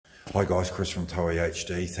Hi guys, Chris from Tow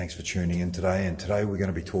HD. Thanks for tuning in today. And today we're going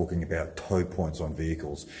to be talking about tow points on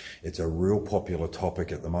vehicles. It's a real popular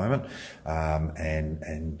topic at the moment,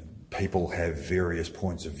 and people have various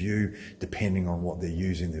points of view depending on what they're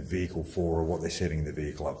using the vehicle for or what they're setting the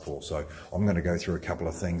vehicle up for. So I'm going to go through a couple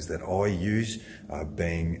of things that I use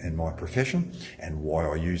being in my profession and why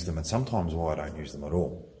I use them, and sometimes why I don't use them at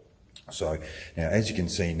all. So now, as you can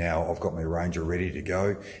see now, I've got my Ranger ready to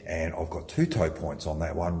go, and I've got two tow points on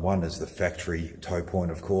that one. One is the factory tow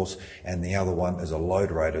point, of course, and the other one is a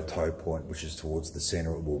load rated tow point, which is towards the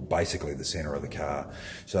center, well, basically the center of the car.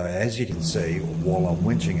 So as you can see, while I'm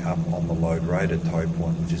winching up on the load rated tow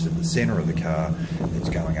point, which is at the center of the car, it's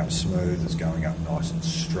going up smooth, it's going up nice and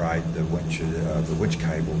straight. The winch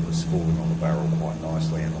cable is spooling on the barrel quite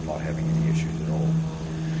nicely, and I'm not having any issues at all.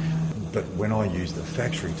 But when I use the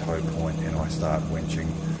factory tow point and I start winching,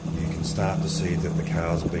 you can start to see that the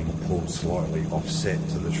car's being pulled slightly offset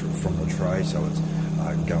to from the tray, so it's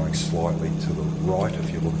going slightly to the right if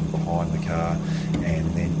you're looking behind the car, and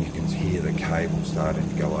then you can hear the cable starting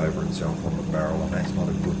to go over itself on the barrel, and that's not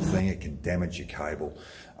a good thing. It can damage your cable,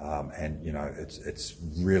 and you know, it's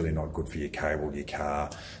really not good for your cable, your car,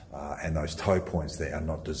 and those tow points there are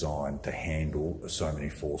not designed to handle so many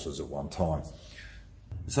forces at one time.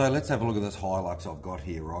 So let's have a look at this Hilux I've got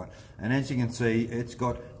here, right? And as you can see,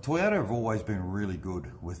 Toyota have always been really good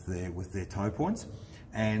with their tow points.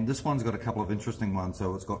 And this one's got a couple of interesting ones.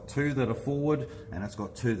 So it's got two that are forward, and it's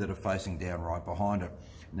got two that are facing down right behind it.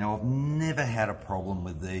 Now, I've never had a problem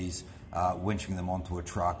with these winching them onto a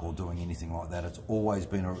truck or doing anything like that. It's always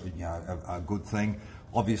been a good thing.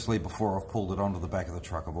 Obviously, before I've pulled it onto the back of the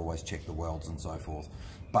truck, I've always checked the welds and so forth.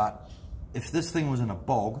 But if this thing was in a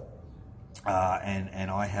bog, and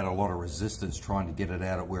I had a lot of resistance trying to get it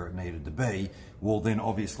out at where it needed to be, well then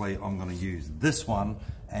obviously I'm going to use this one,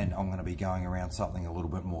 and I'm going to be going around something a little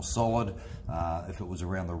bit more solid. If it was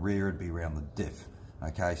around the rear, it'd be around the diff.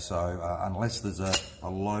 Okay, so unless there's a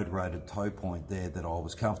load rated tow point there that I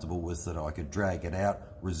was comfortable with, that I could drag it out,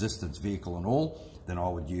 resistance vehicle and all, then I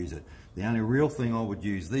would use it. The only real thing I would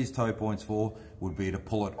use these tow points for would be to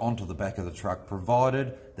pull it onto the back of the truck,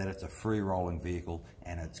 provided that it's a free rolling vehicle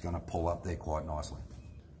and it's going to pull up there quite nicely.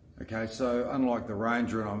 Okay, so unlike the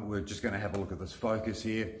Ranger, and we're just going to have a look at this Focus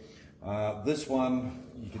here. This one,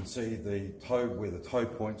 you can see where the tow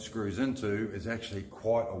point screws into is actually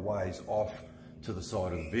quite a ways off to the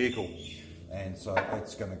side of the vehicle, and so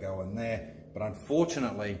it's going to go in there. But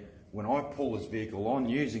unfortunately, when I pull this vehicle on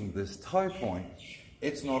using this tow point,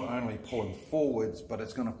 it's not only pulling forwards, but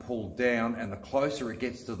it's going to pull down, and the closer it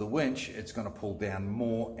gets to the winch, it's going to pull down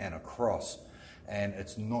more and across. And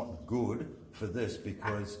it's not good for this,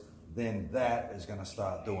 because then that is going to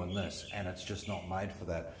start doing this, and it's just not made for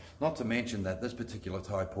that. Not to mention that this particular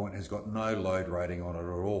tow point has got no load rating on it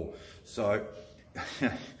at all. So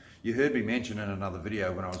you heard me mention in another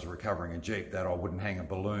video when I was recovering a Jeep that I wouldn't hang a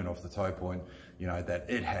balloon off the tow point, you know, that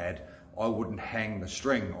it had. I wouldn't hang the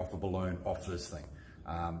string off a balloon off this thing.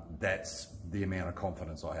 That's the amount of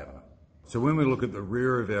confidence I have in it. So when we look at the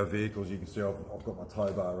rear of our vehicles, you can see I've got my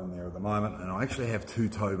tow bar in there at the moment, and I actually have two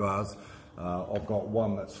tow bars. I've got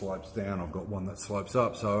one that slopes down, I've got one that slopes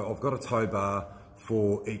up. So I've got a tow bar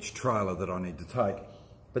for each trailer that I need to take,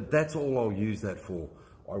 but that's all I'll use that for.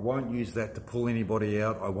 I won't use that to pull anybody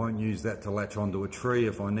out. I won't use that to latch onto a tree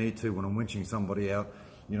if I need to when I'm winching somebody out.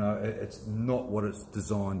 You know, it's not what it's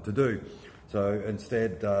designed to do. So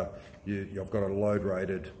instead, I've got a load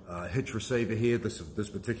rated hitch receiver here. This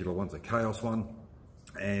particular one's a Chaos one,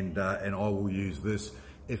 and I will use this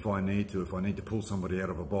if I need to. If I need to pull somebody out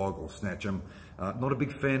of a bog or snatch them. Not a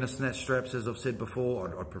big fan of snatch straps, as I've said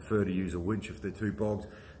before. I'd prefer to use a winch if they're too bogged.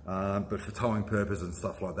 But for towing purposes and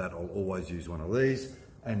stuff like that, I'll always use one of these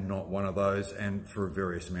and not one of those, and for a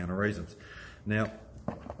various amount of reasons. Now,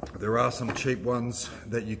 there are some cheap ones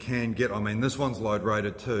that you can get. I mean, this one's load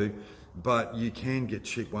rated too, but you can get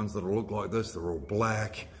cheap ones that'll look like this. They're all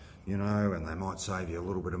black, you know, and they might save you a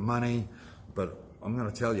little bit of money. But I'm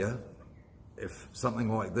going to tell you, if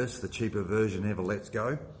something like this, the cheaper version, ever lets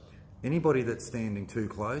go, anybody that's standing too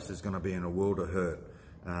close is going to be in a world of hurt,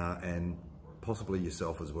 and possibly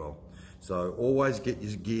yourself as well. So always get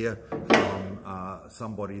your gear from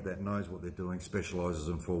somebody that knows what they're doing, specialises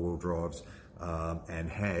in four-wheel drives, and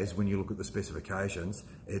has, when you look at the specifications,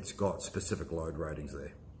 it's got specific load ratings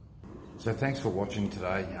there. So thanks for watching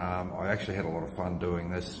today. I actually had a lot of fun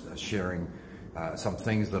doing this, sharing some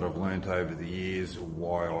things that I've learnt over the years,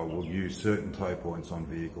 why I will use certain tow points on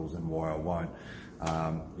vehicles and why I won't.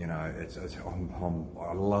 You know,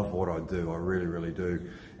 I love what I do, I really, really do.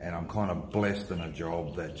 And I'm kind of blessed in a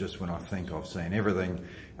job that just when I think I've seen everything,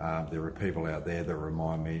 there are people out there that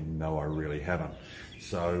remind me, no, I really haven't.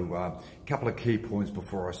 So a couple of key points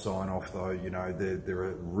before I sign off though, you know, there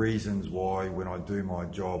are reasons why when I do my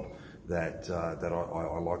job that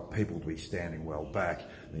I like people to be standing well back.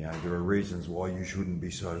 You know, there are reasons why you shouldn't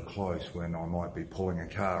be so close when I might be pulling a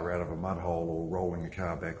car out of a mud hole or rolling a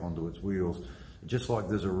car back onto its wheels. Just like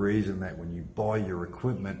there's a reason that when you buy your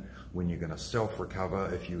equipment, when you're going to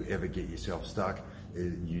self-recover, if you ever get yourself stuck,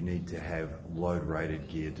 you need to have load-rated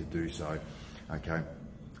gear to do so, okay?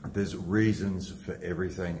 There's reasons for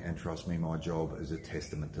everything, and trust me, my job is a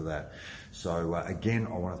testament to that. So again,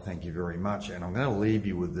 I want to thank you very much, and I'm going to leave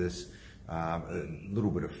you with this a little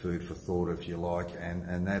bit of food for thought, if you like,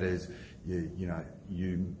 and that is, you know,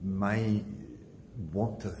 you may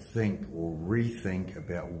want to think or rethink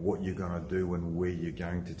about what you're going to do and where you're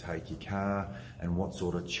going to take your car and what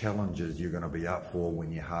sort of challenges you're going to be up for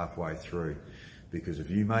when you're halfway through. Because if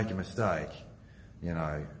you make a mistake, you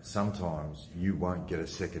know, sometimes you won't get a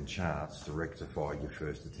second chance to rectify your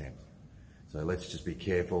first attempt. So let's just be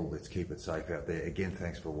careful, let's keep it safe out there. Again,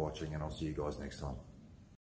 thanks for watching, and I'll see you guys next time.